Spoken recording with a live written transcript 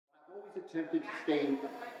attempted to stay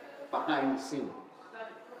behind the scenes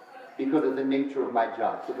because of the nature of my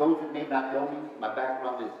job. For those who may not know me, my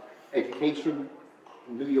background is education,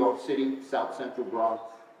 New York City, South Central Bronx.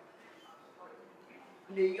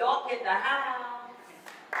 New York in the house.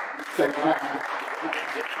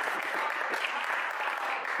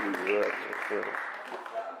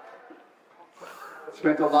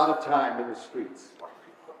 Spent a lot of time in the streets,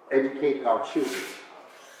 educating our children.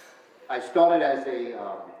 I started as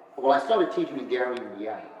I started teaching in Gary,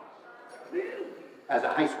 Indiana, as a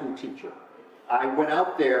high school teacher. I went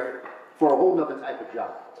out there for a whole other type of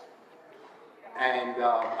job. And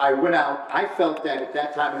I went out, I felt that at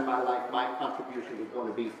that time in my life, my contribution was going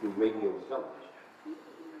to be through radio and television.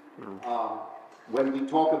 When we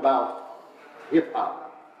talk about hip-hop,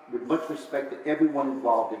 with much respect to everyone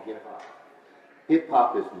involved in hip-hop,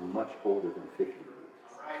 hip-hop is much older than 50 years.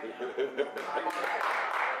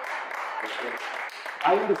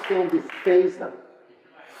 I understand this phase of it.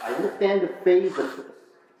 I understand the phase of this.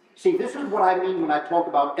 See, this is what I mean when I talk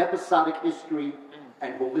about episodic history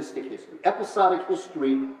and holistic history. Episodic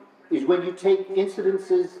history is when you take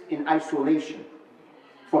incidences in isolation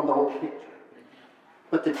from the whole picture.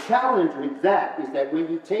 But the challenge with that is that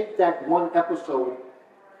when you take that one episode,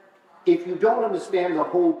 if you don't understand the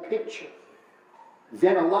whole picture,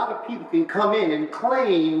 then a lot of people can come in and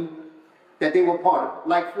claim that they were part of it.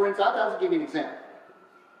 Like, for instance, I'll just give you an example.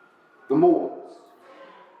 The Moors,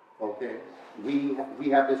 okay? We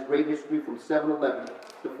have this great history from 711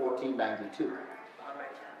 to 1492.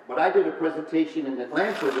 But I did a presentation in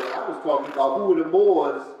Atlanta where I was talking about who were the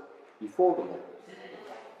Moors before the Moors.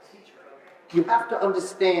 You have to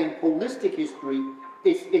understand holistic history.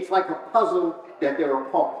 It's like a puzzle that there are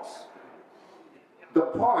parts. The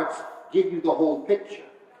parts give you the whole picture.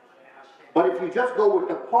 But if you just go with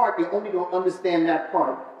the part, you only don't understand that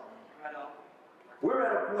part. We're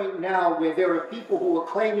at a point now where there are people who are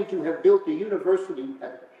claiming to have built the University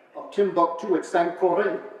of Timbuktu at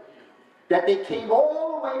Sankore, that they came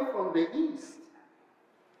all the way from the east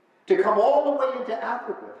to come all the way into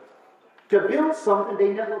Africa to build something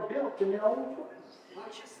they never built in their own place.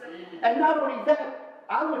 And not only that,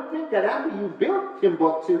 I would think that after you built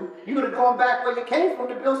Timbuktu, you would have gone back where you came from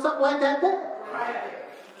to build something like that there.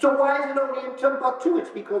 So why is it only in Timbuktu?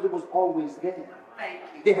 It's because it was always there.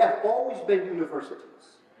 There have always been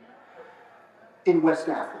universities in West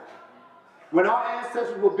Africa. When our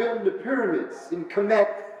ancestors were building the pyramids in Kemet,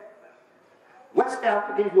 West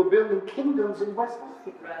Africans were building kingdoms in West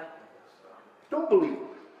Africa. Don't believe it.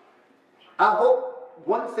 I hope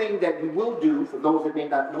one thing that we will do, for those that may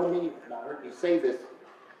not know me, and I heard me say this,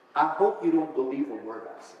 I hope you don't believe a word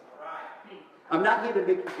I say. I'm not here to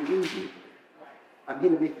make you believe me. I'm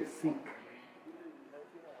here to make you think.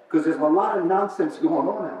 Because there's a lot of nonsense going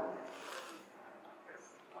on out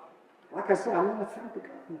there. Like I said, I want to thank the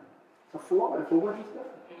governor of Florida for what he's done.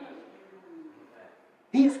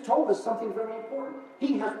 He has told us something very important.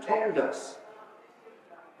 He has told us,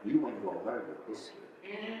 you ain't going to learn it this year.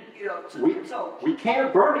 We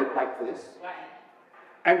can't burn it like this.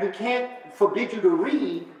 And we can't forbid you to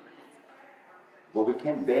read, but we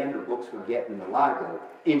can't ban the books from getting in the library.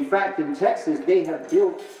 In fact, in Texas, they have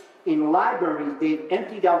built in libraries, they've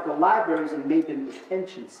emptied out the libraries and made them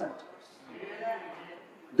detention centers.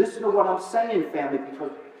 Listen to what I'm saying, family,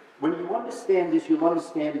 because when you understand this, you'll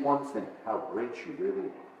understand one thing, how great you really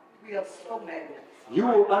are. We are so magnificent. You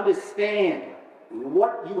will understand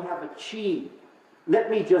what you have achieved.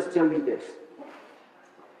 Let me just tell you this.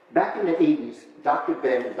 Back in the 80s, Dr.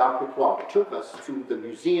 Ben and Dr. Clark took us to the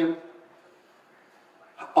Museum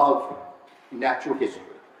of Natural History,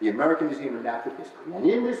 the American Museum of Natural History. And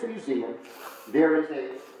in this museum, there is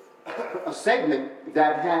a segment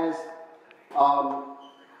that has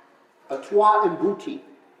a Twa and Booty,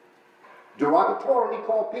 derogatorily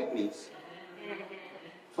called pygmies,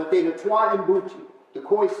 but they're the Twa and Booty, the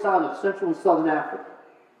Khoisan of Central and Southern Africa.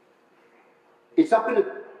 It's up in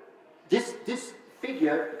this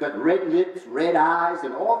figure got red lips, red eyes,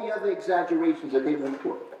 and all the other exaggerations that they went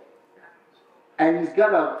for. And he's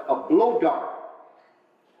got a blow dart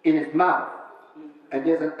in his mouth, and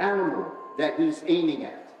there's an animal that he's aiming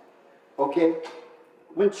at. Okay?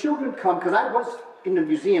 When children come, because I was in the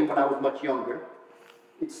museum when I was much younger,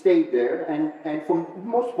 it stayed there, and for the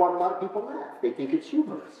most part, a lot of people laugh. They think it's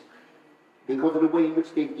humorous because of the way in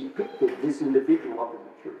which they depicted this individual up in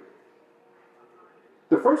the tree.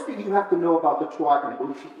 The first thing you have to know about the Twa and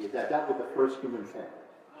Booty is that that was the first human family.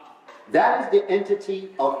 That is the entity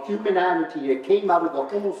of humanity that came out of the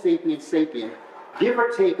Homo sapiens sapien, give or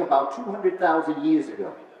take about 200,000 years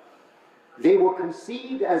ago. They were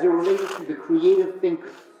conceived as it related to the creative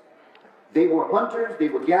thinkers. They were hunters, they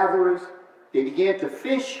were gatherers, they began to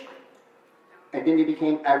fish, and then they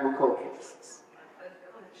became agriculturists.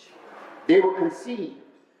 They were conceived,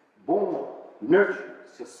 born, nurtured,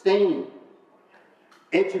 sustained,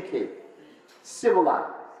 educated,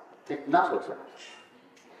 civilized, technologized.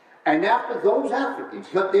 And after those Africans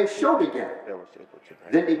got their show together,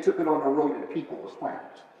 then they took it on the road to the people of the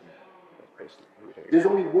planet. There's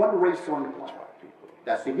only one race on the planet.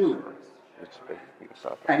 That's the human race.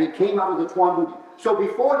 And it came out of the Twambuti. So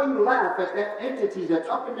before you laugh at that entity that's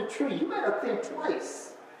up in the tree, you better think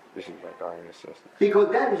twice.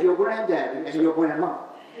 Because that is your granddaddy and your grandma.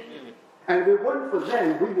 And if it weren't for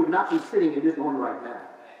them, we would not be sitting in this room right now.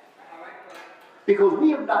 Because we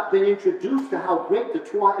have not been introduced to how great the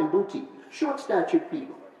Twa and Buti, short-statured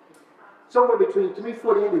people, somewhere between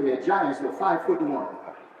 3'8" and their giants were 5'1".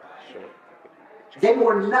 They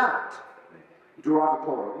were not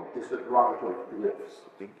derogatory. This is derogatory lips.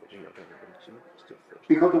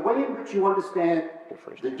 Because the way in which you understand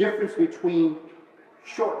the difference between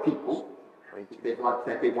short people,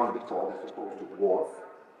 that they want to be called as opposed to dwarf,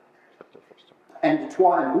 and the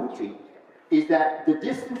Twa and Buti, is that the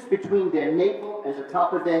distance between their navel and the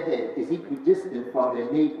top of their head is equidistant from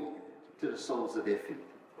their navel to the soles of their feet.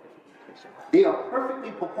 They are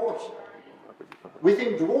perfectly proportioned.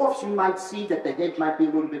 Within dwarfs, you might see that the head might be a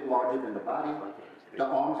little bit larger than the body. The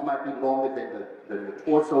arms might be longer than the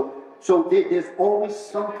torso. So there's always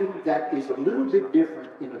something that is a little bit different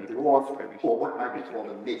in a dwarf or what might be called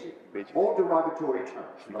a midget. All derogatory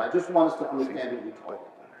terms. But I just want us to understand what we're talking about.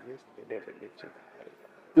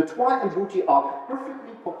 The Twa and Buti are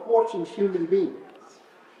perfectly proportioned human beings.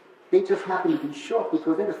 They just happen to be short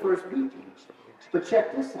because they're the first people. But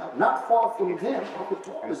check this out. Not far from them are the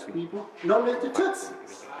tallest people, known as the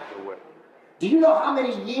Tutsis. Do you know how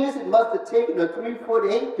many years it must have taken a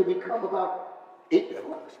 3'8" to become about 8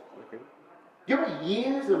 foot? Give me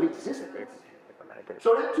years of existence.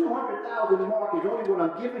 So that 200,000 mark is only what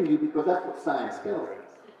I'm giving you because that's what science tells us.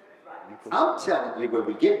 I'm telling you, when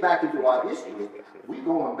we get back into our history, we're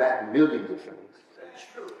going back millions of years.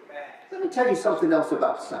 Let me tell you something else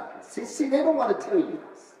about science. See, they don't want to tell you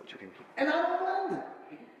this. And I don't blame them.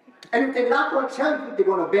 And if they're not going to tell you, they're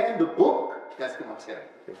going to ban the book that's going to tell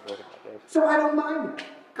you. So I don't mind it,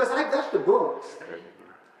 because I got the books.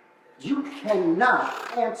 You cannot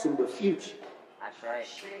cancel the future.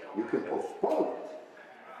 You can postpone it,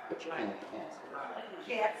 but you can't cancel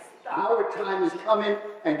it. Our time is coming,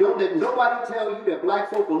 and don't let nobody tell you that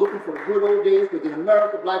black folk are looking for the good old days, because in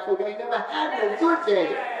America, black folk ain't never had no good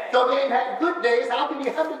days. So they ain't had good days, how can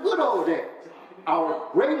you have the good old days? Our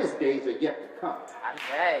greatest days are yet to come.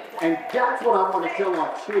 And that's what I want to tell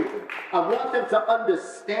our children. I want them to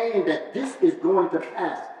understand that this is going to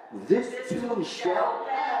pass. This too shall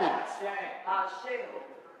pass.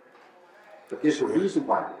 But there's a reason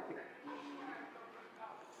why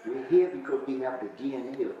we're here. We're here because we have the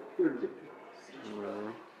DNA of pyramid.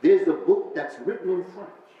 There's a book that's written in French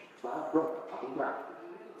by a brother.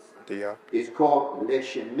 It's called Le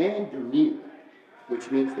Chemin du Nil, which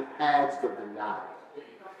means the paths of the Nile,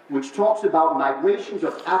 which talks about migrations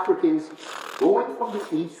of Africans going from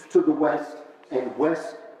the east to the west and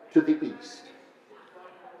west to the east.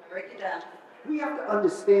 Break it down. We have to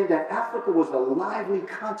understand that Africa was a lively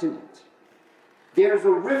continent. There's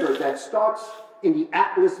a river that starts in the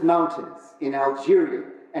Atlas Mountains in Algeria,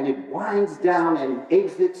 and it winds down and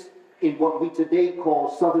exits in what we today call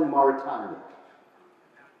southern Mauritania.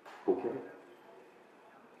 Okay?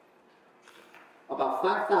 About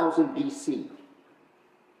 5000 BC,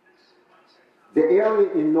 the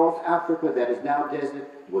area in North Africa that is now desert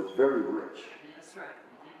was very rich. That's right.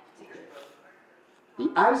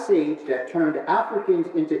 The Ice Age that turned Africans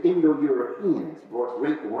into Indo-Europeans brought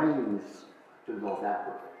great rains to North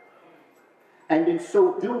Africa. And in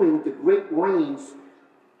so doing, the great rains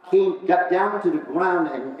got down to the ground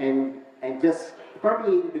and just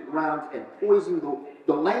permeated the ground and poisoned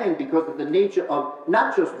the land because of the nature of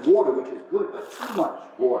not just water, which is good, but too much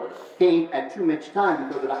water came at too much time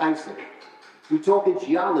because of the ice age. We're talking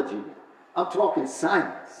geology. I'm talking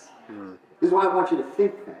science. This is why I want you to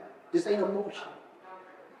think that. This ain't emotion.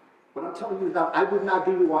 But I'm telling you now, I would not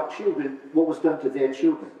do to our children what was done to their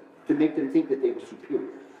children to make them think that they were superior.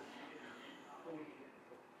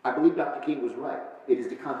 I believe Dr. King was right. It is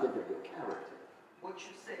the content of their character. What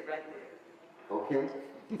you say right there. Okay?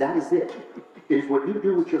 That is it. It is what you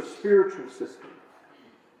do with your spiritual system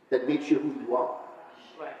that makes you who you are.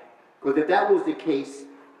 Right. Because if that was the case,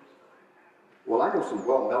 well, I know some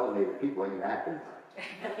well-melanated people ain't acting.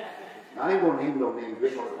 I ain't gonna name no names,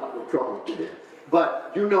 we're gonna have no trouble today.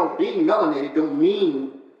 But you know, being melanated don't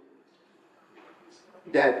mean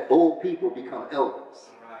that old people become elders.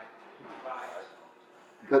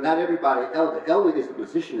 Because not everybody elder. Elder is a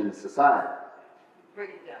position in the society. Break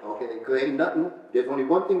it down. Okay, because ain't nothing, there's only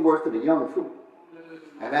one thing worse than a young fool.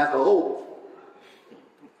 And that's an old fool.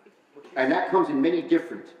 And that comes in many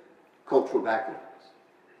different cultural backgrounds.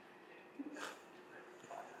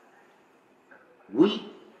 We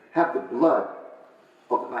have the blood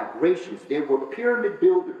of the migrations. There were pyramid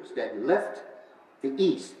builders that left the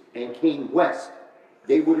east and came west.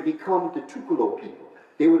 They would have become the Tukolo people.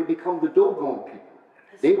 They would have become the Dogon people.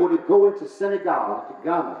 They would have go into Senegal, into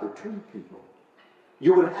Ghana, the Twi people.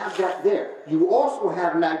 You would have that there. You also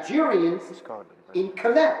have Nigerians in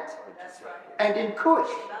Kalet and in Kush.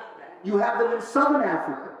 You have them in southern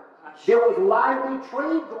Africa. There was lively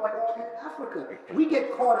trade going on in Africa. We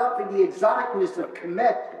get caught up in the exoticness of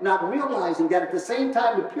Kemet, not realizing that at the same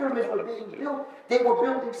time the pyramids were being built, they were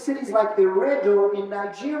building cities like Eredo in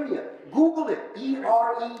Nigeria. Google it,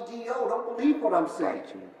 E-R-E-D-O. Don't believe what I'm saying.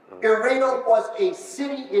 Eredo was a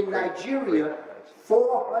city in Nigeria,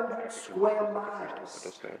 400 square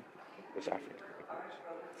miles.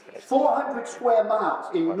 400 square miles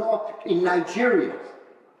in Nigeria.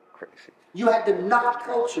 You had the knot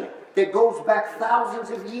culture that goes back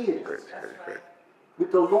thousands of years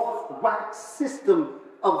with the lost wax system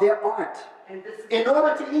of their art. In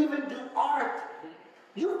order to even do art,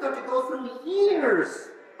 you've got to go through years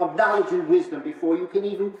of knowledge and wisdom before you can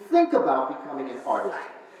even think about becoming an artist.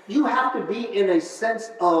 You have to be in a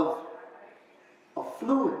sense of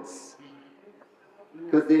affluence,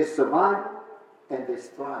 because there's survival and there's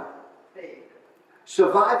thrival.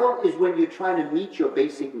 Survival is when you're trying to meet your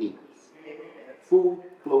basic needs. Food,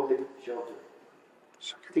 clothing, shelter.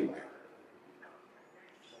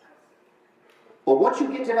 But once you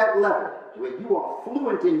get to that level where you are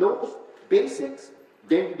fluent in those basics,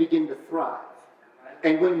 then you begin to thrive.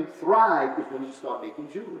 And when you thrive is when you start making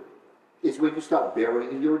jewelry. It's when you start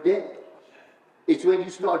burying your dead. It's when you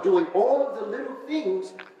start doing all of the little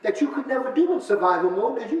things that you could never do in survival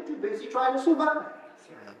mode because you're too busy trying to survive.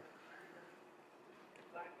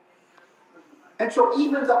 And so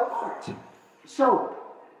even the art. So,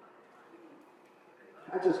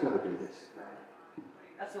 I just gotta do this.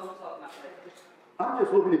 That's what I'm talking about. I'm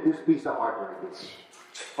just looking at this piece of art right here.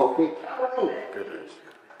 Okay?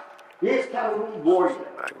 Here's Cameroon Warrior.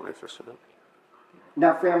 Magnificent.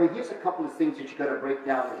 Now, family, here's a couple of things that you got to break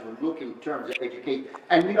down as you look in terms of education.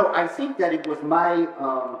 And you know, I think that it was my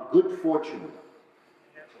good fortune.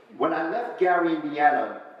 When I left Gary,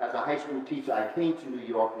 Indiana, as a high school teacher, I came to New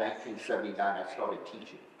York in 1979. I started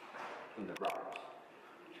teaching in the Bronx.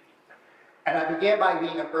 And I began by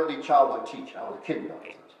being an early childhood teacher. I was a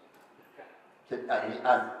kindergarten teacher. I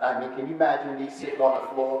mean, can you imagine me sitting on the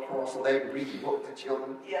floor, cross-legged, reading books to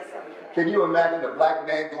children? Yes, I Can you imagine a black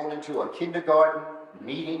man going into a kindergarten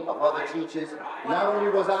meeting of other teachers? Not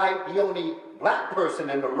only was I the only black person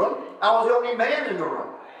in the room, I was the only man in the room.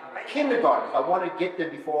 Kindergarten, I want to get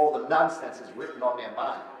them before all the nonsense is written on their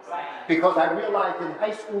minds. Because I realized in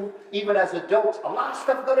high school, even as adults, a lot of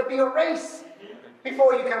stuff is going to be erased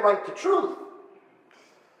before you can write the truth.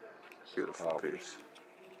 Beautiful piece.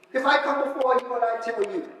 If I come before you and I tell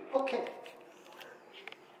you, okay,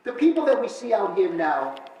 the people that we see out here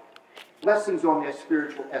now, blessings on their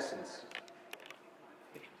spiritual essence,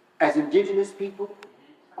 as indigenous people,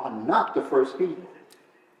 are not the first people.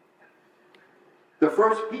 The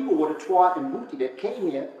first people were the Twa and Buti that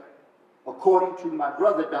came here, according to my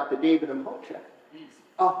brother, Dr. David Imhotep.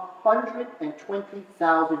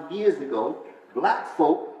 120,000 years ago, black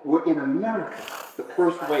folk were in America, the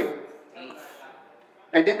first wave.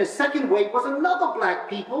 And then the second wave was another black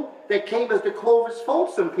people that came as the Clovis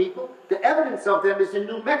Folsom people. The evidence of them is in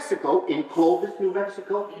New Mexico, in Clovis, New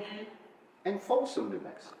Mexico, and Folsom, New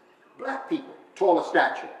Mexico. Black people, taller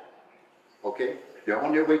stature. Okay? They're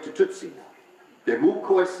on their way to Tutsi now. They moved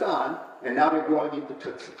Khoisan, and now they're going into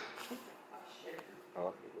Tutsi.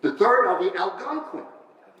 The third are the Algonquin.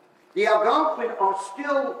 The Algonquin are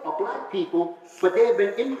still a black people, but they have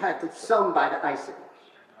been impacted some by the icicles.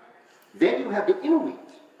 Then you have the Inuit,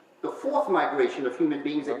 the fourth migration of human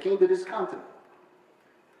beings that came to this continent.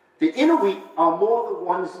 The Inuit are more the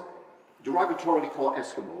ones derogatorily called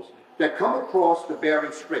Eskimos that come across the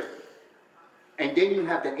Bering Strait. And then you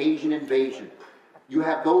have the Asian invasion. You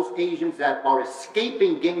have those Asians that are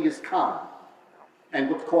escaping Genghis Khan and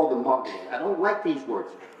what's called the Mongols. I don't like these words.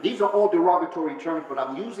 These are all derogatory terms, but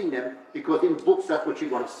I'm using them because in books that's what you're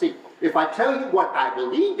going to see. If I tell you what I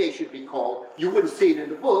believe they should be called, you wouldn't see it in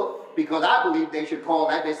the book because I believe they should call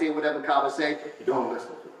that. They say whatever Kaba say, don't listen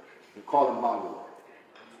to it. You call them Mongoloid.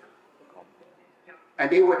 And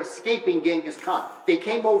they were escaping Genghis Khan. They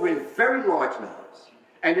came over in very large numbers.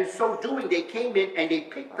 And in so doing, they came in and they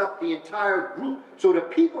picked up the entire group. So the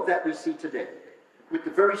people that we see today, with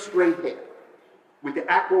the very straight hair, with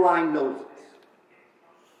the aquiline noses,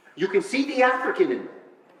 you can see the African in them,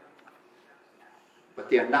 but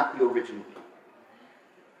they're not the original people.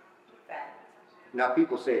 Now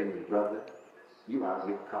people say to me, brother, you out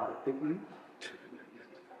here cotton picking?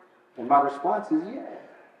 And my response is, yeah.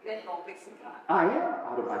 Then you're gonna fix some cotton. I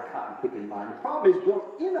am out of my cotton picking mind. The problem is you're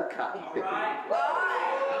in a cotton picking mind.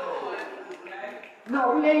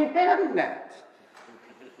 No, we ain't having that.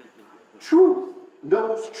 Truth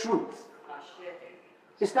knows truth.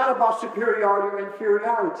 It's not about superiority or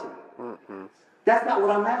inferiority. That's not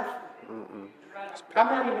what I'm after. I'm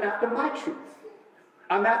not even after my truth.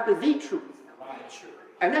 I'm after the truth.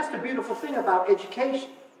 And that's the beautiful thing about education.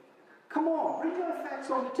 Come on, bring your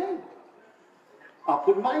facts on the table. I'll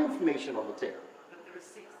put my information on the table.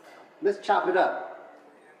 Let's chop it up.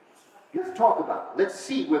 Let's talk about it. Let's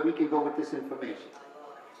see where we can go with this information.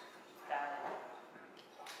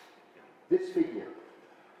 This figure.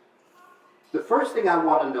 The first thing I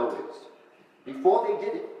want to know is, before they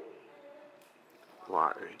did it,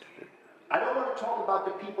 why? I don't want to talk about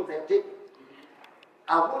the people that did it.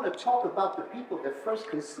 I want to talk about the people that first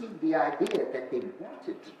conceived the idea that they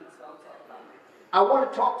wanted to do. I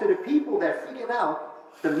want to talk to the people that figured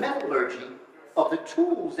out the metallurgy of the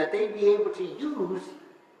tools that they'd be able to use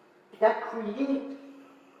that create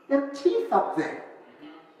them teeth up there.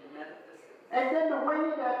 And then the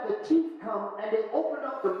way that the teeth come and they open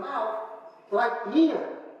up the mouth like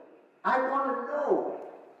here. I want to know,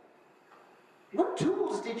 what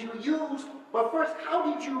tools did you use? But first, how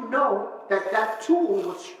did you know that that tool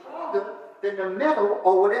was stronger than the metal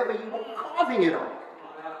or whatever you were carving it on?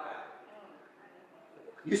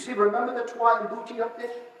 You see, remember the Twa and Booty up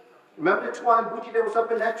there? Remember the Twa and Booty that was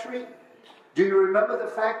up in that tree? Do you remember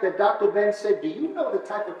the fact that Dr. Ben said, do you know the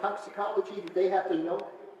type of toxicology that they have to know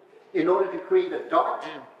in order to create a dart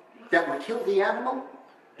that would kill the animal?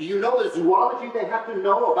 Do you know the zoology they have to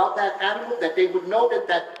know about that animal, that they would know that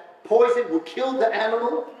that poison would kill the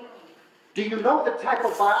animal? Do you know the type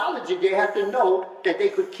of biology they have to know that they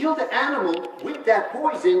could kill the animal with that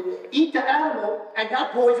poison, eat the animal, and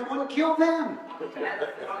that poison wouldn't kill them?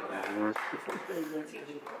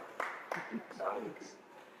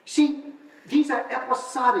 See, these are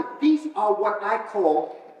episodic. These are what I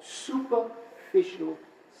call superficial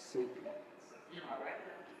sapiens.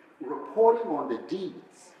 Reporting on the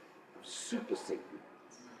deeds of super sapiens.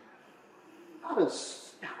 How do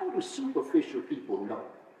superficial people know?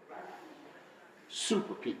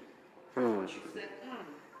 Super people. No,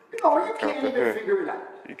 you can't even figure it out.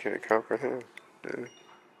 You can't comprehend. Yeah.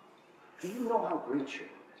 Do you know how great you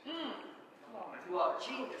are? You are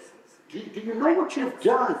geniuses. Do you know what you've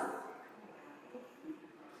done?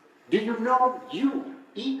 Do you know you,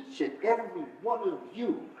 each and every one of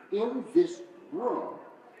you in this room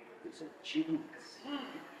is a genius?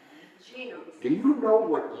 Genius. Do you know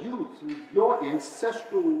what you, through your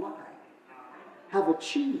ancestral line, have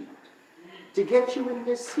achieved to get you in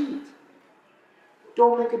this seat?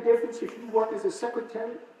 Don't make a difference if you work as a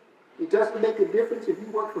secretary. It doesn't make a difference if you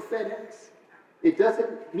work for FedEx. It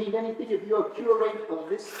doesn't mean anything if you're a curator of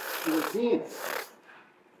this museum.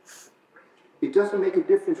 It doesn't make a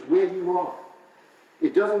difference where you are.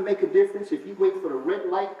 It doesn't make a difference if you wait for the red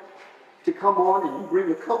light to come on and you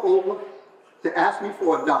bring a cup over to ask me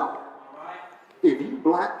for $1. If you're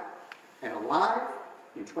black and alive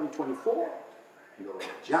in 2024, you're a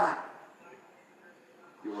giant.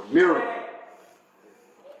 You're a miracle.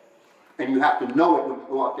 And you have to know it when you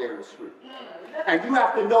go out there in the street. And you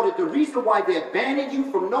have to know that the reason why they're banning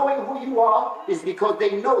you from knowing who you are is because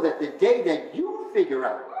they know that the day that you figure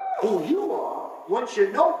out who you are, once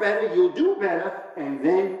you know better, you'll do better, and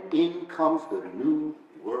then in comes the new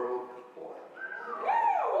world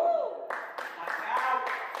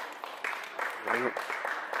order.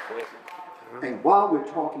 And while we're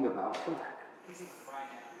talking about black,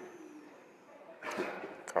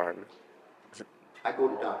 I go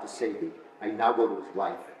to Dr. Sebi. I now go to his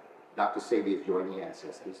wife. Dr. Sebi has joined the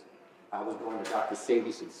ancestors. I was going to Dr.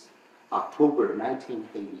 Sebi since October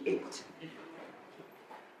 1988.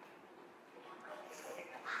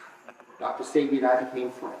 Dr. Sebi and I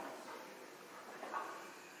became friends.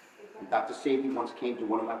 And Dr. Sebi once came to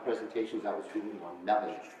one of my presentations I was doing on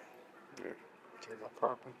melanin.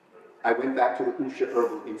 I went back to the Usha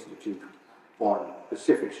Herbal Institute on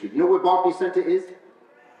Pacific Street. You know where Barclay Center is?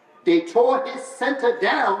 They tore his center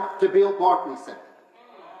down to build Barclay Center.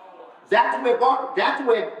 That's where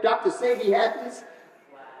Dr. Sebi had his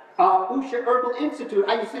Usha Herbal Institute.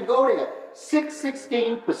 I used to go there,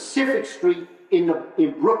 616 Pacific Street in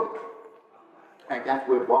Brooklyn. And that's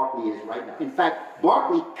where Barkley is right now. In fact,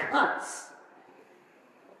 Barkley cuts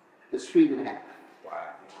the street in half.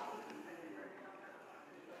 Wow.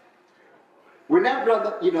 We're now,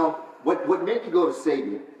 brother, you know, what made me go to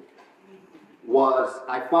Savior was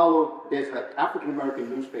I followed, there's an African-American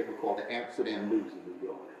newspaper called the Amsterdam News in New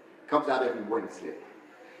York. It comes out every Wednesday.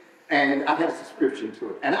 And I had a subscription to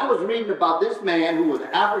it. And I was reading about this man who was an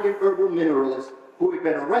African herbal mineralist who had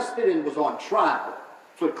been arrested and was on trial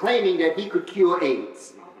for claiming that he could cure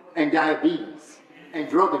AIDS and diabetes and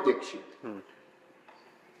drug addiction.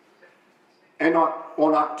 And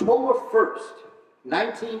on October 1st,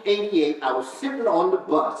 1988, I was sitting on the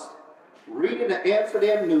bus reading the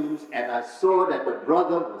Amsterdam News, and I saw that the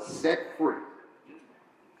brother was set free.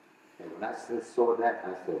 And when I saw that,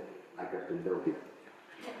 I said, I got to know him.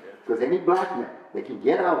 Because any black man that can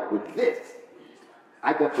get out with this,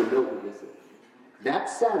 I got to know who this is. That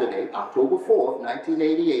Saturday, October 4th,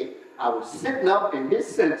 1988, I was sitting up in his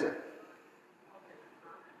center,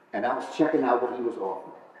 and I was checking out what he was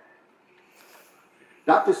offering.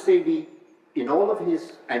 Dr. Sebi, in all of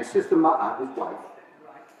his, and Sister Ma'a, his wife,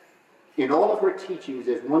 in all of her teachings,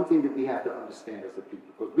 there's one thing that we have to understand as a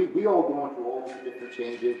people. Because we all going through all these different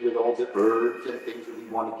changes with all the herbs and things that we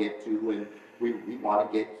want to get to, and we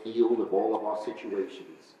want to get healed of all of our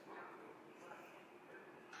situations.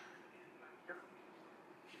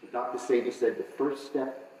 But Dr. Sebi said the first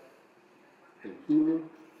step in healing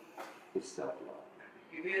is self-love.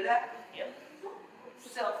 You hear that? Yep.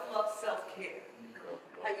 Self-love, self-care.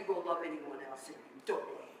 How you gonna love anyone else if you don't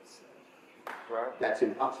love yourself? Right. That's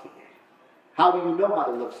impossible. How do you know how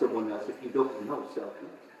to love someone else if you don't know self-love?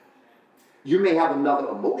 You may have another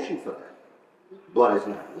emotion for them, but it's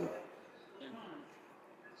not love.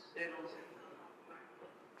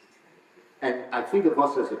 And I think of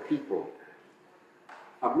us as a people.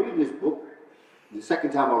 I'm reading this book. The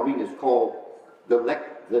second time I'm reading it is called The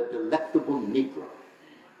Delectable Negro.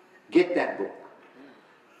 Get that book.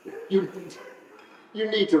 You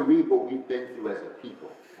need to read what we've been through as a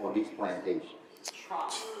people on these plantations.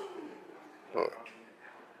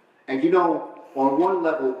 And you know, on one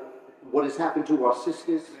level, what has happened to our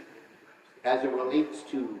sisters as it relates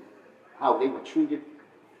to how they were treated,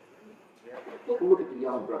 take a look at the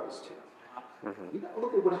young brothers too. You gotta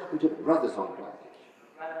look at what happened to the brothers on the plantation.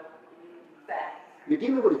 You're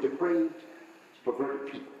dealing with a depraved,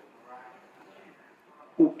 perverted people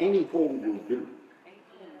who any hole will do.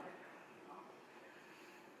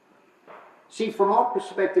 See, from our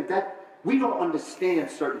perspective, that we don't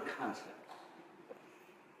understand certain concepts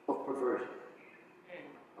of perversion.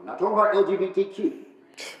 I'm not talking about LGBTQ.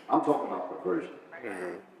 I'm talking about perversion.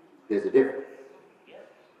 There's a difference.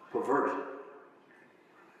 Perversion.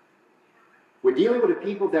 We're dealing with a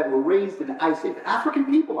people that were raised in the ice age. African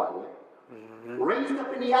people, by the way. Raised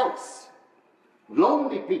up in the ice.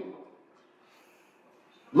 Lonely people.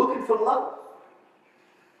 Looking for love.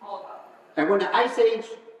 And when the ice age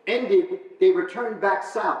ended, they returned back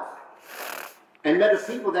south and met a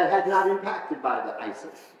people that had not impacted by the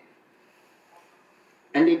ISIS.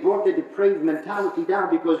 And they brought the depraved mentality down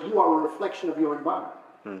because you are a reflection of your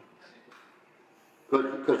environment.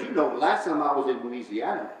 Because you know, the last time I was in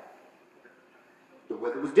Louisiana, the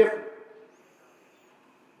weather was different.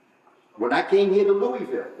 When I came here to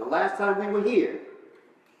Louisville, the last time we were here,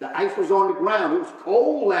 the ice was on the ground. It was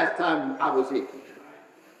cold last time I was here.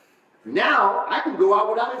 Now, I can go out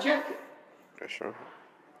without a jacket. That's sure.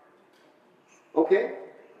 Okay?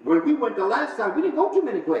 When we went the last time, we didn't go too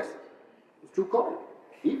many places. It was too cold.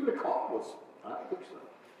 Even the car was, I don't think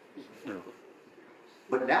so.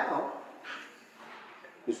 But now,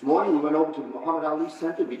 this morning we went over to the Muhammad Ali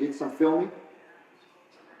Center. We did some filming.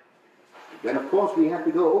 Then, of course, we had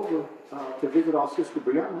to go over to visit our sister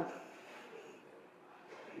Brianna.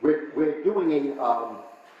 We're doing a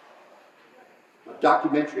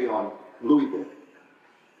documentary on Louisville.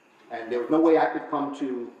 And there was no way I could come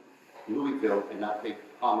to Louisville and not make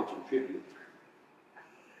homage and tribute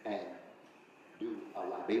and do a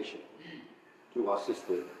libation to our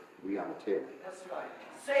sister Brianna Taylor. That's right.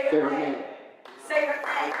 Say her name. Say her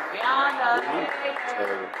name. Brianna.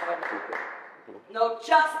 No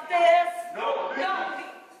justice. No peace.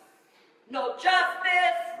 No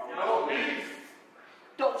justice. No peace.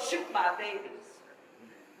 Don't shoot my babies.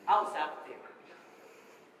 I was out there.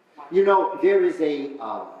 You know, there is a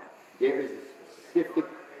specific.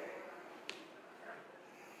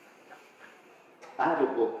 I have a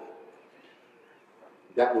book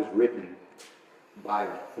that was written by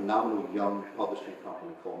a phenomenal young publishing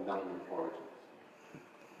company called Melanin Origins.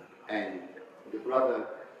 And the brother,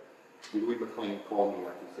 Louis McLean, called me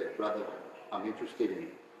up and said, "Brother, I'm interested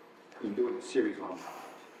in doing a series on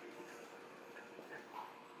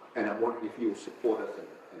and I wondered if you would support us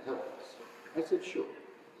and help us. I said, sure.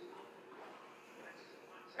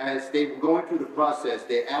 As they were going through the process,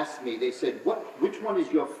 they asked me, they said, which one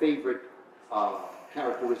is your favorite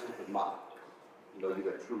characteristic of mine? You know, you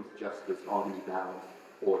got truth, justice, harmony, balance,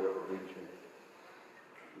 order, arrangement.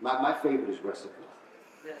 My favorite is reciprocity.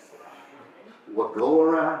 Yes. What go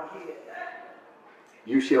around,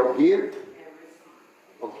 you shall give.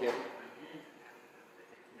 Okay.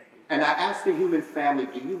 And I asked the human family,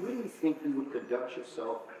 do you really think you would conduct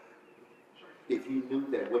yourself if you knew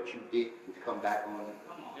that what you did would come back on you?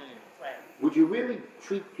 Would you really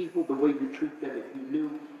treat people the way you treat them if you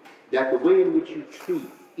knew that the way in which you treat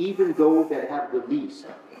even those that have the least,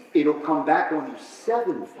 it'll come back on you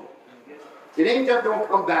sevenfold? It ain't just don't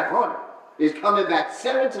come back on it. It's coming back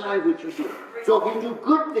 7 times what you do. So if you do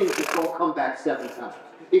good things, it's going to come back 7 times.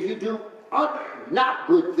 If you do not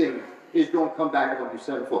good things, it's going to come back on you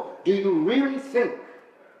sevenfold. Do you really think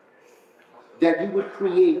that you would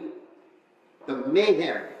create the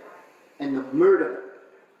mayhem and the murder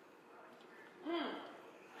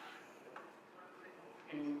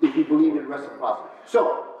if you believe in reciprocity?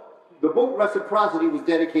 So, the book Reciprocity was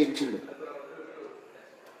dedicated to me.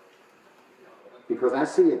 Because I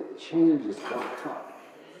see a change is going to come.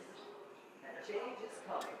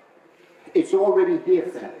 It's already here,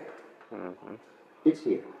 family. It's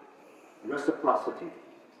here. Reciprocity.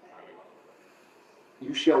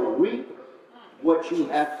 You shall reap what you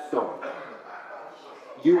have sown.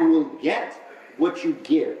 You will get what you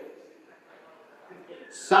give.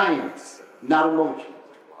 Science, not emotion.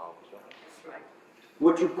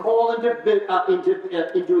 What you call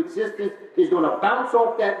into existence is going to bounce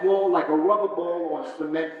off that wall like a rubber ball on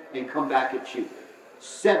cement and come back at you.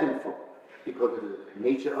 Sevenfold, because of the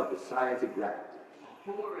nature of the science of gravity.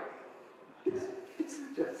 It's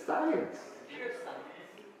just science.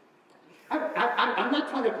 I'm not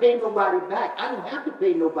trying to pay nobody back. I don't have to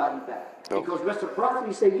pay nobody back. Nope. Because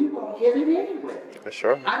reciprocity says you won't get it anyway.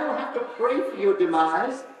 Sure. I don't have to pray for your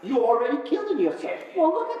demise. You're already killing yourself.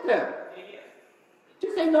 Well, look at them.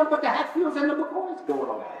 Just ain't nothing but the Hatfields and the McCoys going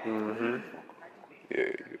on.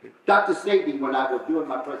 Yeah. Dr. Sadie, when I was doing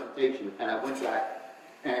my presentation, and I went back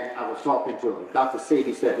and I was talking to him, Dr.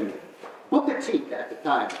 Sadie said to me, Booker T, at the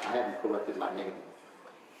time, I hadn't corrected my name.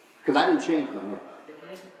 Because I didn't change my name.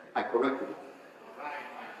 I corrected it.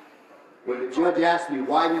 When the judge asked me,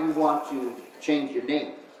 why do you want to change your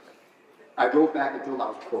name? I wrote back and told him I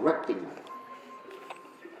was correcting it.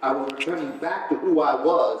 I was returning back to who I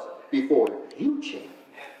was before you changed.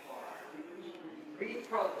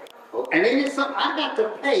 Oh, and it is something I got to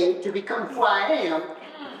pay to become who I am,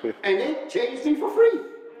 and they changed me for free.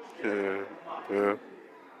 Yeah.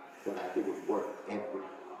 But I think it was worth every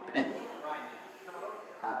penny.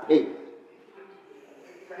 I paid it.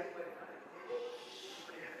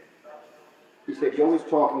 He said, you're always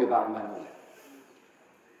talking about money.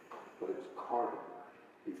 But it was carbon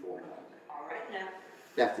before money. All right now.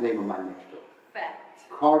 That's the name of my next book. Fact.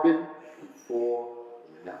 Carbon before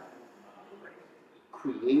nothing.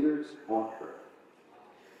 Creators on earth.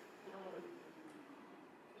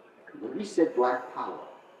 When we said black power,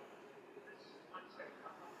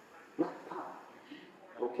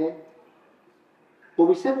 okay? But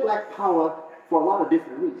we said black power for a lot of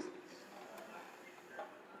different reasons.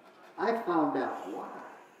 I found out why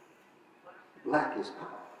black is power.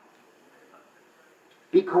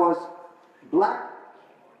 Because black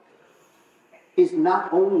is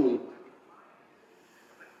not only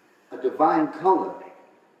a divine color,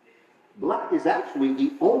 black is actually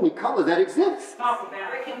the only color that exists.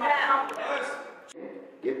 Break it down.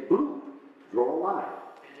 Get blue, draw a line.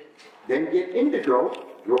 Then get indigo,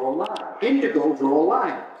 draw a line. Indigo, draw a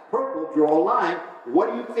line. Purple, draw a line.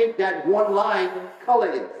 What do you think that one line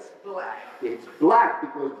color is? Black. It's black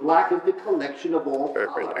because black is the collection of all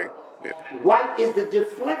color. Yeah. White is the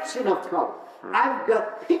deflection of color. I've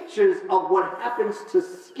got pictures of what happens to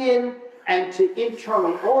skin and to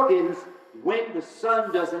internal organs when the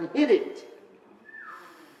sun doesn't hit it.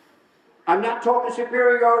 I'm not talking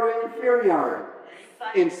superiority or inferiority.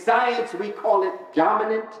 In science, we call it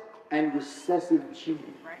dominant and recessive genes.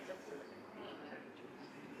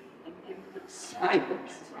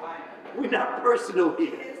 Science. We're not personal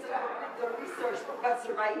here. It's the research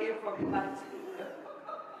professor right here from MIT.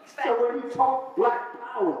 So when you talk black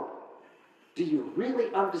power, do you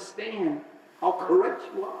really understand how correct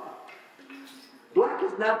you are? Black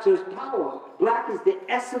is not just power. Black is the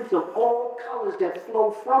essence of all colors that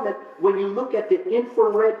flow from it when you look at the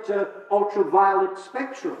infrared to ultraviolet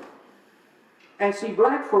spectrum. And see,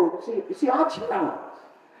 black folk, see our challenge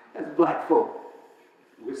as black folk,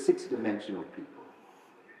 we're 6-dimensional people.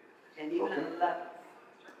 And even Okay. 11.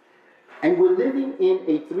 And we're living in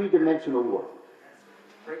a three-dimensional world.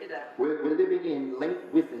 Break it down. We're living in length,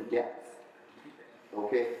 width, and depth.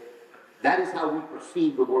 Okay? That is how we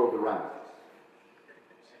perceive the world around us.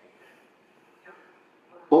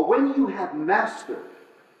 But when you have mastered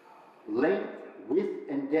length, width,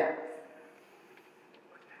 and depth,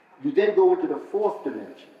 you then go into the fourth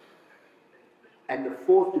dimension. And the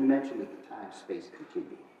fourth dimension is the time-space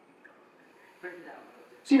continuum. Break it down.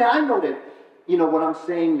 See, now I know that, what I'm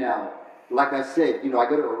saying now, like I said, I got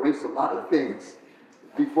to erase a lot of things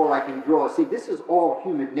before I can draw. See, this is all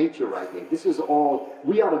human nature right here. This is all,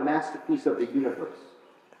 we are the masterpiece of the universe.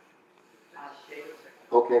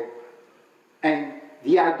 Okay? And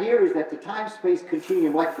the idea is that the time-space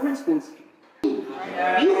continuum, like for instance, you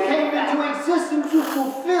came into existence to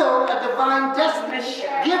fulfill a divine destiny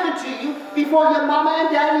given to you before your mama and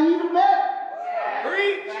daddy even met.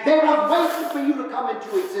 They were waiting for you to come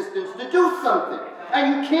into existence to do something.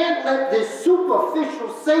 And you can't let this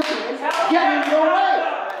superficial sapience get in your way.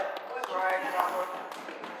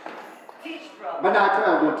 But now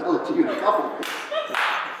I'm going to tell it to you in a couple of minutes.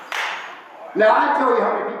 Now I tell you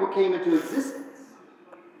how many people came into existence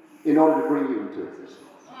in order to bring you into existence.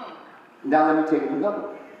 Now let me take it another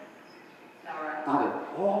way. Out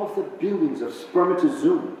of all of the billions of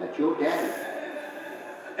spermatozoon that your daddy had,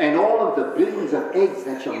 and all of the billions of eggs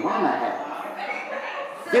that your mama had,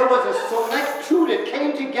 there was a select two that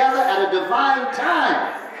came together at a divine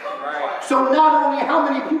time. So not only how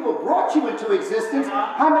many people brought you into existence,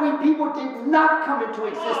 how many people did not come into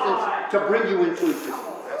existence to bring you into existence.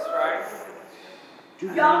 That's right. Do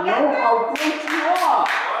you know how great you are?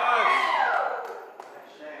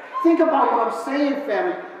 Think about what I'm saying,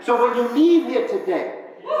 family. So when you leave here today,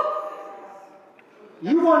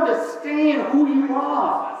 you understand who you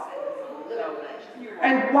are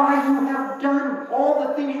and why you have done all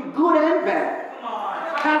the things, good and bad.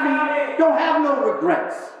 Don't have no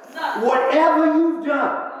regrets. Whatever you've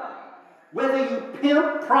done, whether you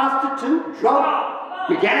pimp, prostitute, drug,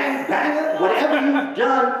 gang banger, whatever you've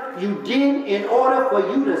done, you did in order for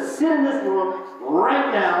you to sit in this room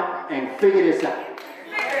right now and figure this out.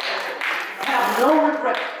 Have no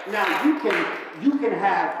regrets. Now you can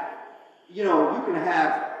have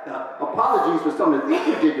apologies for some of the things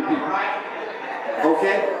you did to people.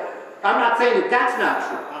 Okay? I'm not saying that that's not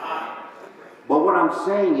true. But what I'm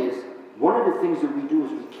saying is, one of the things that we do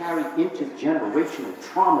is we carry intergenerational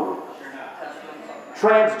trauma with us.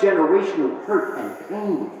 Transgenerational hurt and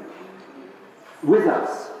pain with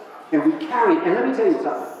us. And we carry it. And let me tell you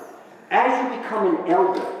something. As you become an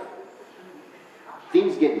elder,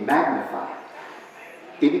 things get magnified.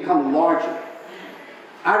 They become larger.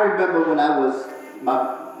 I remember when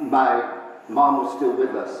my mom was still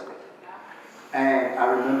with us. And I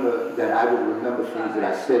remember that I would remember things that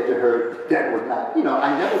I said to her that was not,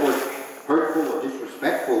 I never was hurtful or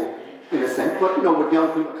disrespectful in a sense, but with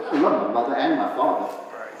young people, I love my mother and my father.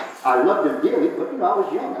 I loved them dearly, but I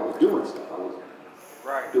was young. I was doing stuff. I was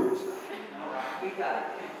doing stuff.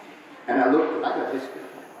 And I looked, and I got history.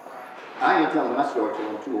 I ain't telling my story till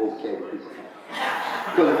I'm too old to care what people think.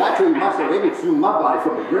 Because if I tell you my story, they can sue my body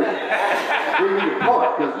from the grave. Bring me to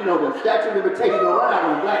court, because the statute of limitations don't run out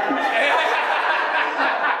on black people.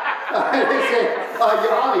 They said,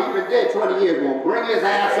 Your Honor, he's been dead 20 years. Well, bring his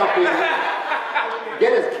ass up here.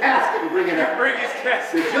 Get his casket and bring it up. Bring his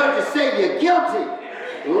casket. The judge is saying you're guilty.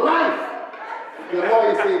 Life. The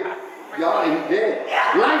lawyer said, Your Honor, he's dead.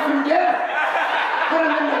 Life and death.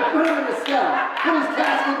 Put him in the cell. Put his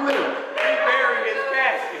casket with him. He buried his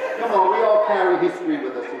casket. Come on, we all carry history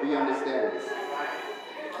with us, and we understand this.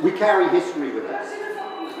 We carry history with us.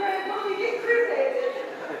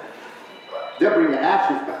 They'll bring the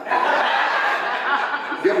ashes back.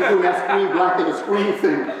 They'll be doing that screen black and the screen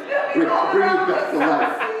thing. Bring it back to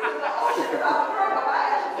life.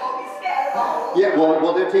 Yeah,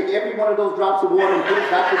 well, they'll take every one of those drops of water and put it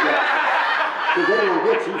back together. Because they don't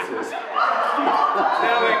get you, sis.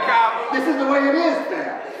 This is the way it is,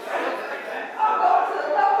 fam.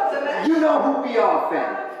 You know who we are,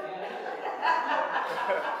 fam.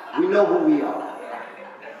 We know who we are.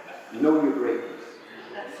 Know your greatness.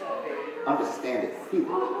 Understand it. Feel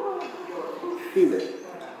it. Feel it.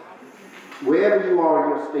 Wherever you are in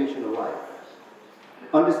your station of life,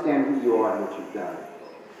 understand who you are and what you've done.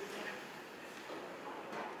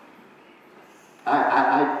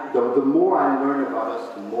 The more I learn about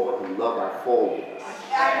us, the more in love I fall with us.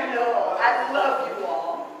 I know. I love you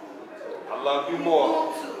all. I love you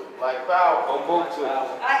more. Like power.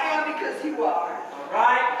 I am because you are.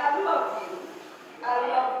 Right? I love you. I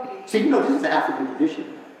love you. See, this is African tradition.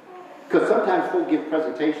 Because sometimes folk give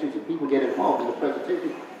presentations and people get involved in the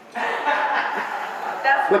presentation.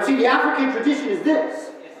 But see, the African tradition is this.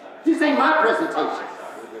 This ain't my presentation.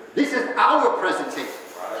 This is our presentation.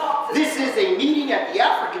 This is a meeting at the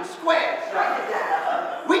African Square.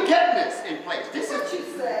 We're getting this in place.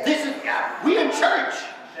 We in church.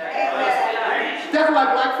 That's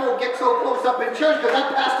why black folk get so close up in church, because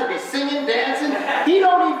that pastor be singing, dancing. He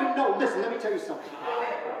don't even know. Listen, let me tell you something.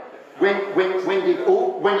 When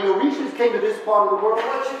the Orishas came to this part of the world,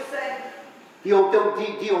 What you say? the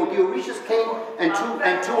Orishas came, and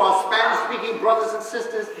to our Spanish-speaking brothers and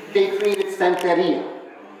sisters, they created Santeria.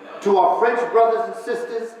 To our French brothers and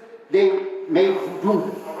sisters, they made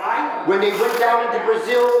voodoo. When they went down into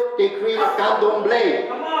Brazil, they created candomblé.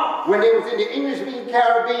 When they was in the English-speaking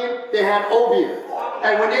Caribbean, they had obeah.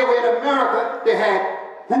 And when they were in America, they had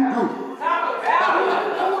hoodoo.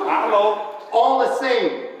 All the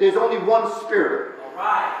same, there's only one spirit.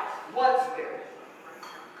 One spirit.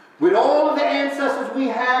 With all of the ancestors we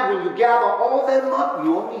have, when you gather all them up,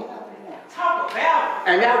 you only have one.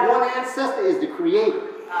 And that one ancestor is the creator.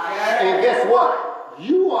 And guess what?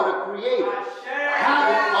 You are the creator,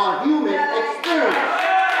 having a human experience.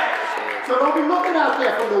 So don't be looking out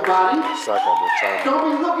there for nobody. Don't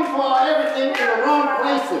be looking for everything in the wrong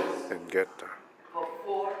places. And get there.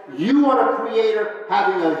 You are the creator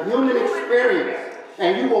having a human experience.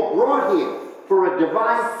 And you were brought here for a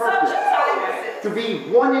divine purpose. To be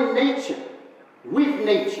one in nature, with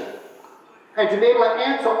nature. And to be able to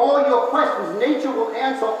answer all your questions. Nature will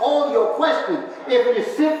answer all your questions. If you're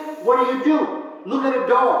sick, what do? Look at a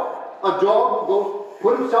dog. A dog will go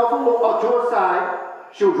put himself to a side.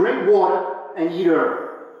 She'll drink water and eat herb.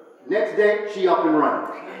 Next day, she up and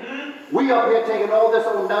running. We up here taking all this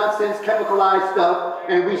old nonsense, chemicalized stuff,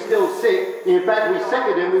 and we still sick. In fact, we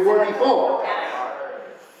sicker than we were before.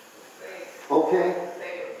 Okay?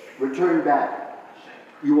 Return back.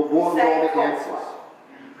 You were born with all the answers.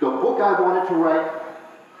 The book I wanted to write,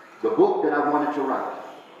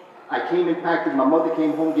 I came in fact, my mother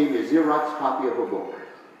came home, gave me a Xerox copy of a book.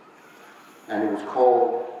 And it was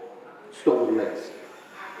called Stolen Legacy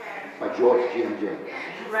by George G.M.J.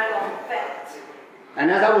 And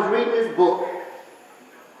as I was reading this book,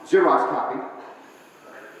 Xerox copy,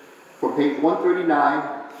 from page 139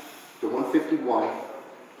 to 151,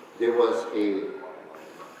 there was a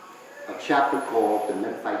chapter called The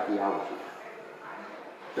Memphite Theology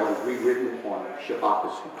that was rewritten on Shabaka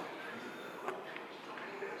stone.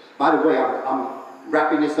 By the way, I'm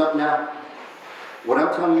wrapping this up now. What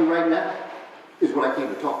I'm telling you right now is what I came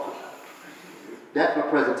to talk to. That's my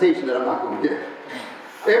presentation that I'm not going to give.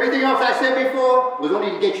 Everything else I said before was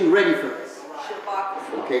only to get you ready for this.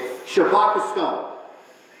 Okay? Shabaka stone.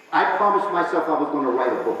 I promised myself I was going to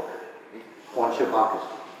write a book on Shabaka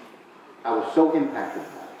stone. I was so impacted by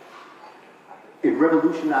it. It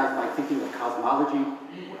revolutionized my thinking of cosmology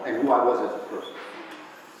and who I was as a person.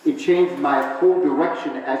 It changed my whole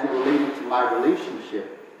direction as it related to my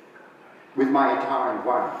relationship with my entire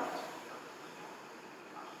environment.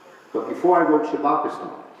 But before I wrote Shabaka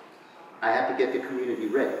stone, I had to get the community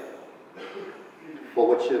ready for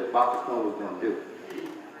what Shabaka stone was going to do.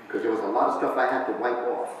 Because there was a lot of stuff I had to wipe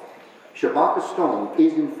off. Shabaka stone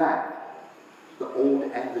is in fact the Old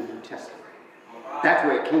and the New Testament. That's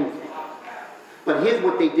where it came from. But here's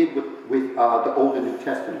what they did with the Old and New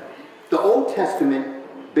Testament. The Old Testament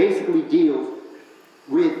basically deals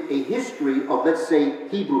with a history of, let's say,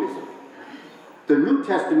 Hebrewism. The New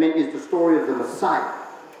Testament is the story of the Messiah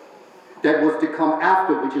that was to come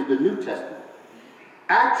after, which is the New Testament.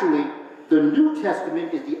 Actually, the New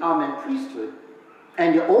Testament is the Amen priesthood,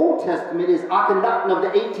 and the Old Testament is Akhenaten of the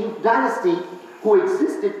 18th dynasty, who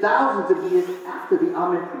existed thousands of years after the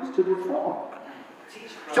Amen priesthood was formed.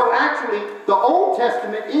 So actually, the Old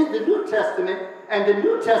Testament is the New Testament, and the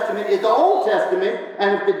New Testament is the Old Testament,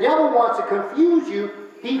 and if the devil wants to confuse you,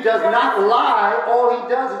 he does not lie. All he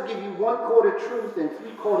does is give you 1/4 truth and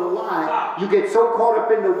 3/4 lie. You get so caught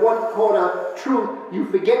up in the 1/4 truth, you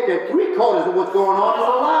forget that 3/4 of what's going on is a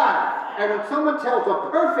lie. And when someone tells a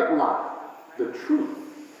perfect lie, the truth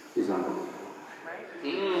is unbelievable.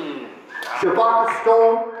 Shabaka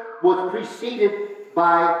stone was preceded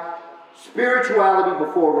by spirituality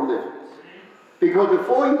before religion. Because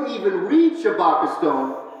before you even read Shabaka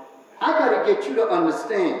stone, I got to get you to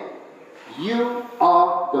understand, you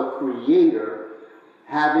are the creator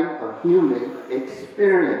having a human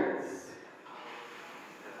experience.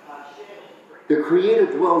 The creator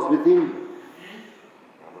dwells within you.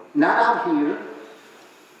 Not out here.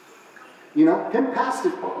 You know, pimp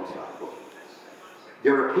pastors.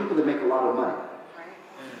 There are people that make a lot of money.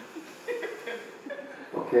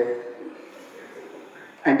 Okay?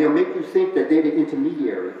 And they'll make you think that they're the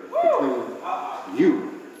intermediary between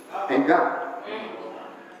you and God.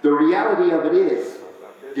 The reality of it is,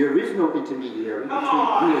 there is no intermediary between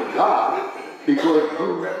you and God, because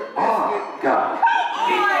you are God.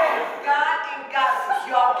 God and goddess,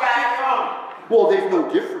 y'all got it. Well, there's no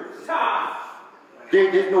difference.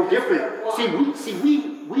 There's no difference.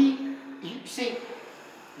 See,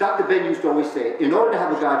 Dr. Ben used to always say, in order to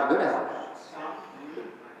have a God, you're going to have a balance.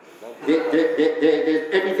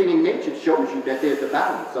 There's everything in nature shows you that there's a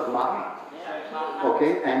balance of mind.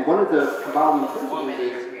 Okay? And one of the Kabbalion principles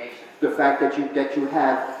is the fact that you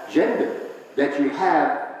have gender, that you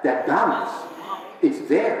have that balance. It's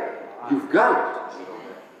there. You've got it.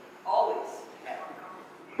 Always.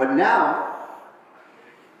 But now,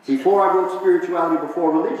 before I wrote spirituality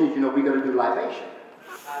before religions, you know, we got to do libation.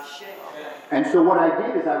 And so what I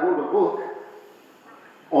did is I wrote a book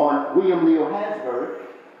on William Leo Hansberry,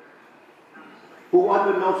 who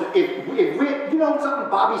unbeknownst to, you know something,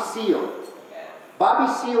 Bobby Seale.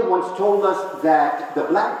 Bobby Seale once told us that the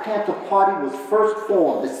Black Panther Party was first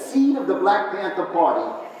formed. The seed of the Black Panther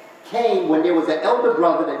Party came when there was an elder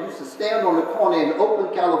brother that used to stand on the corner in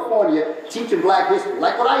Oakland, California, teaching black history,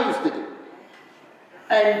 like what I used to do.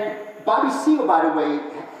 And Bobby Seale, by the way,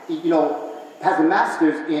 you know, has a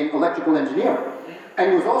master's in electrical engineering.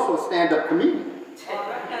 And he was also a stand-up comedian.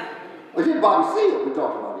 Well, this is Bobby Seale we're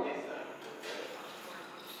talking about here.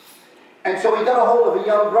 And so he got a hold of a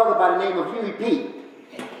young brother by the name of Huey P.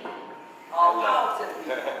 All power to the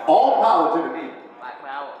people. All power to the people.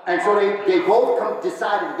 And so they both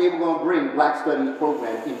decided that they were going to bring Black Studies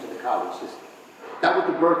program into the college system. That was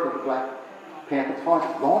the birth of the Black Panther Party,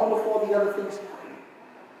 long before the other things happened.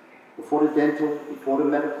 Before the dental, before the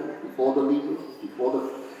medical, before the legal, before the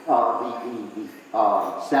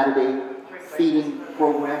Saturday feeding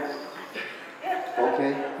program,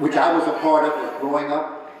 okay, which I was a part of as growing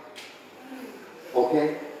up,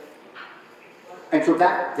 okay, and so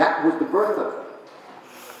that was the birth of it.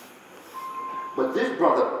 But this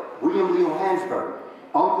brother, William Leo Hansberry,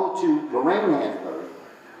 uncle to Lorraine Hansberry,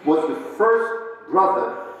 was the first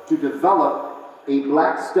brother to develop a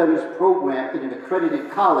Black Studies program in an accredited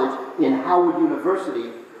college in Howard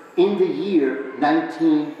University in the year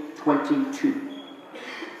 1922.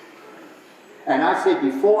 And I said,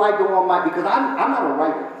 before I go on because I'm not a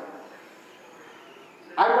writer.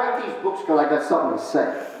 I write these books because I got something to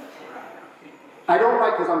say. I don't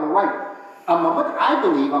write because I'm a writer. I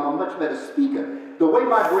believe I'm a much better speaker. The way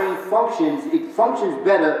my brain functions, it functions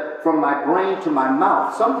better from my brain to my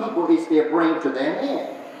mouth. Some people, it's their brain to their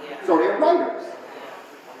hand. So they're writers.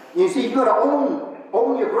 You see, you got to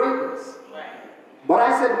own your greatness. But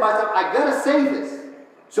I said to myself, I got to say this.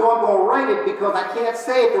 So I'm going to write it because I can't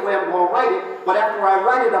say it the way I'm going to write it. But after I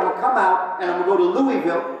write it, I'm going to come out and I'm going to go to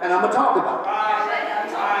Louisville and I'm going to talk about it.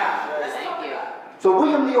 So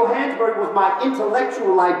William Leo Hansberry was my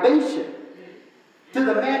intellectual libation to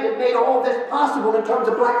the man that made all this possible in terms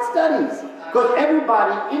of Black studies. Because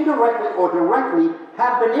everybody, indirectly or directly,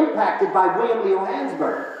 have been impacted by William Leo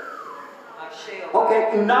Hansberry.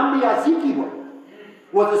 Okay, Nnamdi Azikiwe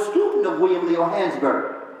was a student of William Leo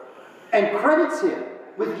Hansberry and credits him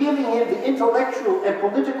with giving him the intellectual and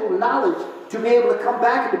political knowledge to be able to come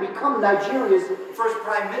back and to become Nigeria's first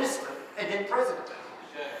prime minister and then president.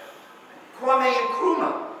 Kwame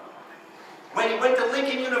Nkrumah, when he went to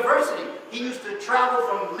Lincoln University, he used to travel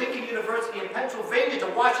from Lincoln University in Pennsylvania to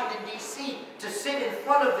Washington, D.C. to sit in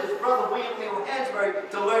front of his brother William Leo Hansberry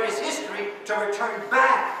to learn his history, to return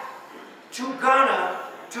back to Ghana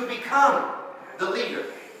to become the leader.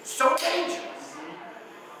 So dangerous.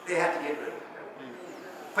 They had to get rid of him.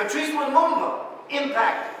 Patrice Lumumba,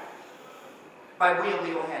 impacted by William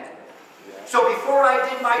Leo Hansberry. So before I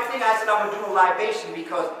did my thing, I said I'm going to do a libation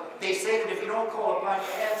because they say that if you don't call upon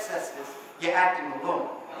your ancestors, you're acting alone.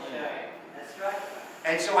 That's right.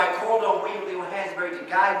 And so I called on William Leo Hansberry to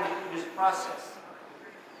guide me through this process.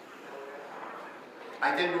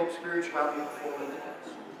 I then wrote Spirituality Before Religions.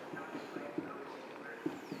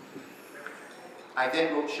 I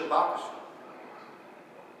then wrote Shabaka.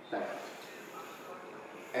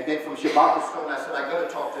 And then from Shabaka Stone, I said, I got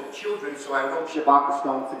to talk to the children, so I wrote Shabaka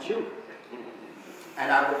Stone for Children.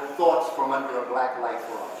 And I wrote Thoughts from Under a Black Light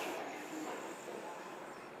for Our Children.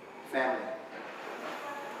 Family,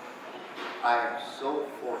 I am so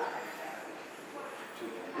fortunate to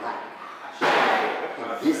be black in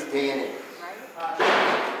this day and age.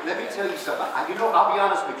 Let me tell you something. You know, I'll be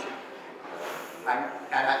honest with you. And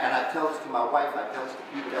I tell this to my wife, I tell this to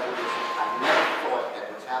people that were listening. I never thought that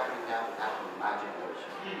what's happening now would happen in my generation.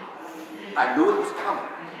 I knew it was coming,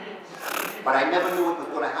 but I never knew it was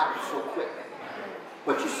going to happen so quick.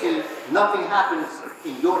 But you see, nothing happens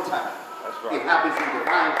in your time. It happens in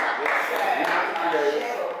divine time.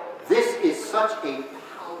 This is such a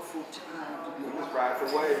powerful Right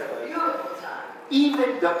away. Beautiful time.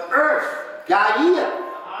 Even the earth, Gaia,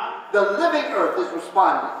 the living earth is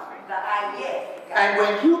responding. The idea. And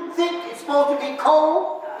when you think it's supposed to be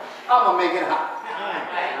cold, I'm going to make it hot.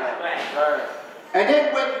 Right. And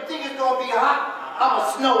then when you think it's going to be hot, I'm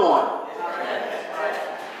going to snow on it.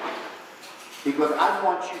 Because I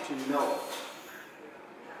want you to know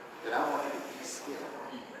that I want you to be still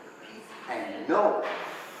and know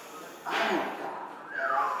I am God.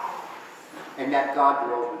 And that God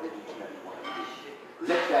dwells within each and every one of you.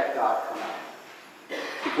 Let that God come out.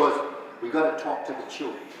 Because we've got to talk to the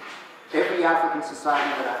children. Every African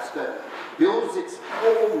society that I've studied builds its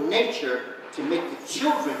whole nature to make the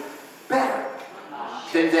children better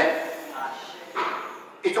than them.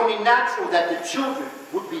 It's only natural that the children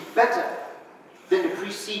would be better than the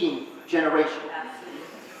preceding generation.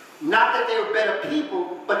 Not that they were better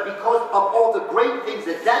people, but because of all the great things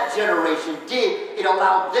that that generation did, it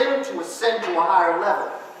allowed them to ascend to a higher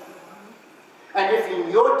level. And if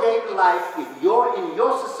in your daily life, if you're in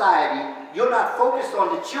your society, you're not focused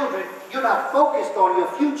on the children, you're not focused on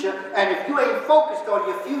your future, and if you ain't focused on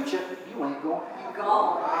your future, you ain't going. You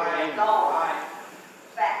gone. Gone.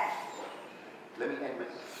 Fact. Let me end with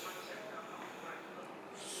this.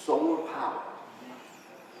 Solar power.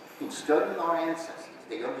 In studying our ancestors,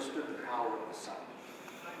 they understood the power of the sun.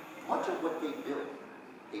 Much of what they built,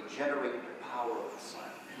 they generated the power of the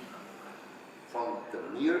sun. From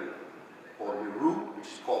the Mir, or Meru, which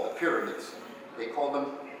is called the pyramids. They call them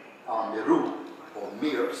Meru, or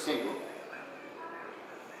Mir, single,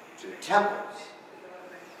 to the temples.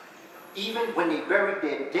 Even when they buried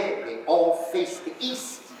their dead, they all faced the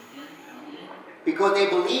east. Because they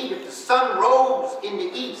believed if the sun rose in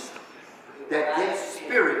the east, that their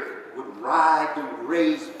spirit would ride the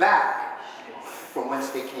rays back from whence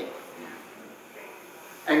they came.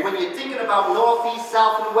 And when you're thinking about north, east,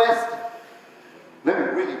 south, and west, let me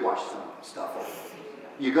really wash some stuff over.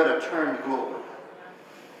 You got to turn global.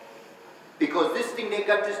 Because this thing, they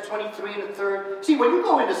got this 23 and a third. See, when you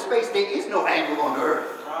go into space, there is no angle on the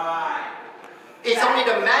earth. Right. It's only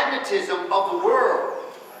the magnetism of the world.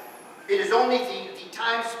 It is only the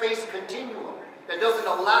time-space continuum that doesn't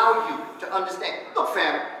allow you to understand. Look,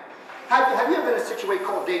 fam, have you ever been in a situation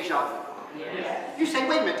called deja vu? Yes. You say,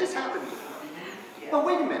 wait a minute, this happened to me. Yes. But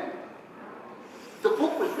wait a minute. The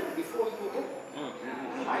book was written before you were born.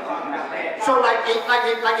 So like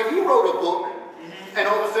if you wrote a book, and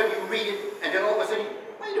all of a sudden you read it, and then all of a sudden,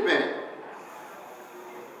 wait a minute.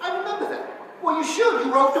 I remember that. Well, you should.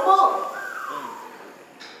 You wrote the book.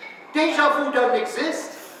 Deja vu doesn't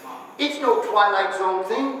exist. It's no Twilight Zone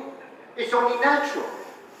thing. It's only natural.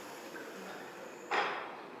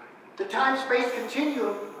 The time-space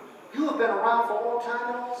continuum, you have been around for all time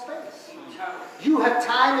and all space. You have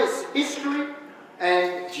time as history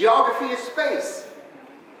and geography as space.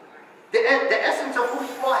 The essence of who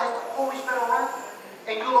you are has always been around,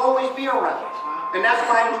 and you'll always be around. And that's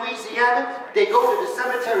why in Louisiana, they go to the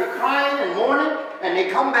cemetery crying and mourning, and they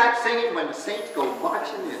come back singing when the saints go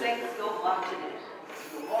marching in. Saints go marching in.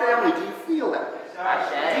 Family, do you feel that?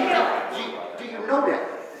 Do you know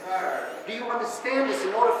that? Do you understand this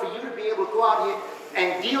in order for you to be able to go out here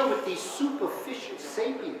and deal with these superficial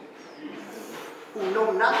sapiens who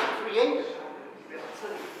know not the Creator?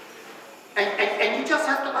 And you just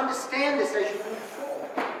have to understand this as you move forward.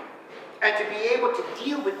 And to be able to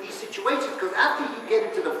deal with these situations, because after you get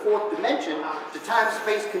into the fourth dimension, the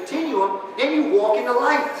time-space continuum, then you walk in the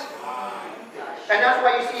light. And that's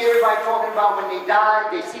why you see everybody talking about when they die,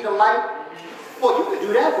 they see the light. Well, you could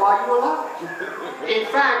do that while you're alive. In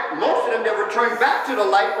fact, most of them that return back to the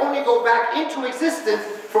light only go back into existence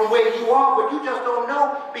from where you are, but you just don't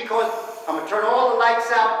know, because I'm going to turn all the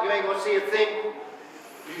lights out, you ain't going to see a thing.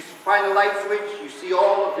 You find the light switch, you see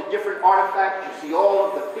all of the different artifacts, you see all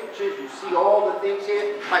of the pictures, you see all the things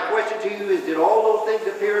here. My question to you is, did all those things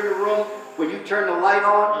appear in the room when you turn the light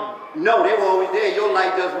on? No, they were always there. Your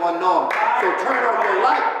light just wasn't on. So turn on your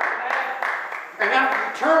light. And after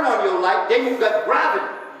you turn on your light, then you've got gravity.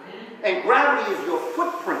 And gravity is your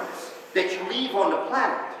footprints that you leave on the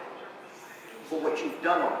planet for what you've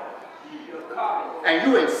done on it. And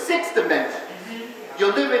you're in 6th dimension.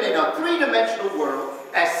 You're living in a 3-dimensional world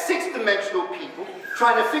as 6-dimensional people,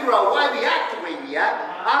 trying to figure out why we act the way we act.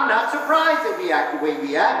 I'm not surprised that we act the way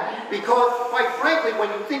we act, because, quite frankly, when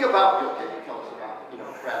you think about, okay, tell us about,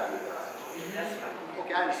 gravity.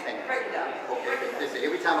 Okay, I understand. Okay, listen,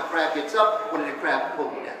 every time a crab gets up, one of the crabs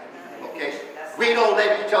pull me down. Okay? We don't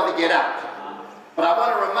let each other get out. But I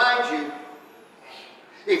want to remind you,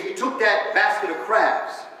 if you took that basket of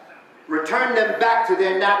crabs, returned them back to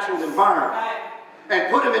their natural environment,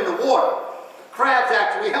 and put them in the water, crabs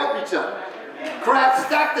actually help each other. Crabs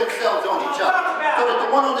stack themselves on each other so that the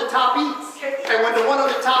one on the top eats. And when the one on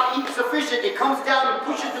the top eats sufficient, it comes down and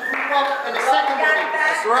pushes the group up, and the second one eats.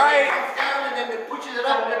 That's right. And it comes down and then it pushes it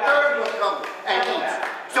up, and the third one comes and eats.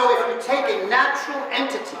 So if you take a natural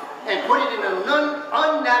entity and put it in an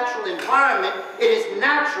unnatural environment, it is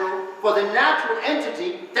natural for the natural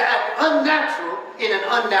entity to act unnatural in an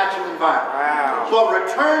unnatural environment. Wow. So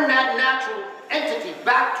return that natural entity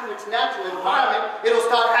back to its natural environment, it'll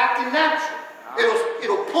start acting natural.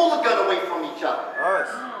 It'll pull the gun away from each other.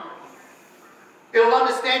 It'll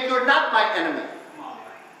understand you're not my enemy.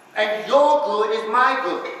 And your good is my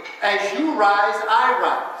good. As you rise, I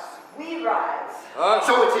rise. We rise.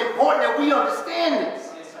 So it's important that we understand this.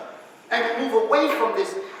 And we move away from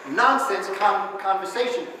this nonsense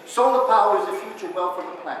conversation. Solar power is the future wealth of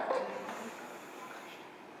the planet.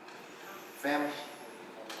 Family,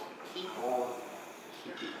 keep on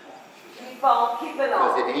keeping on. Keep on keeping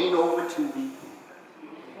Because on. it ain't over till we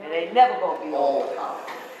It ain't never gonna be all over. power.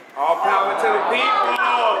 All power to the people.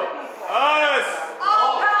 Us.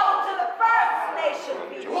 All power to the First Nation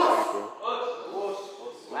people.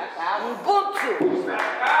 Ubuntu.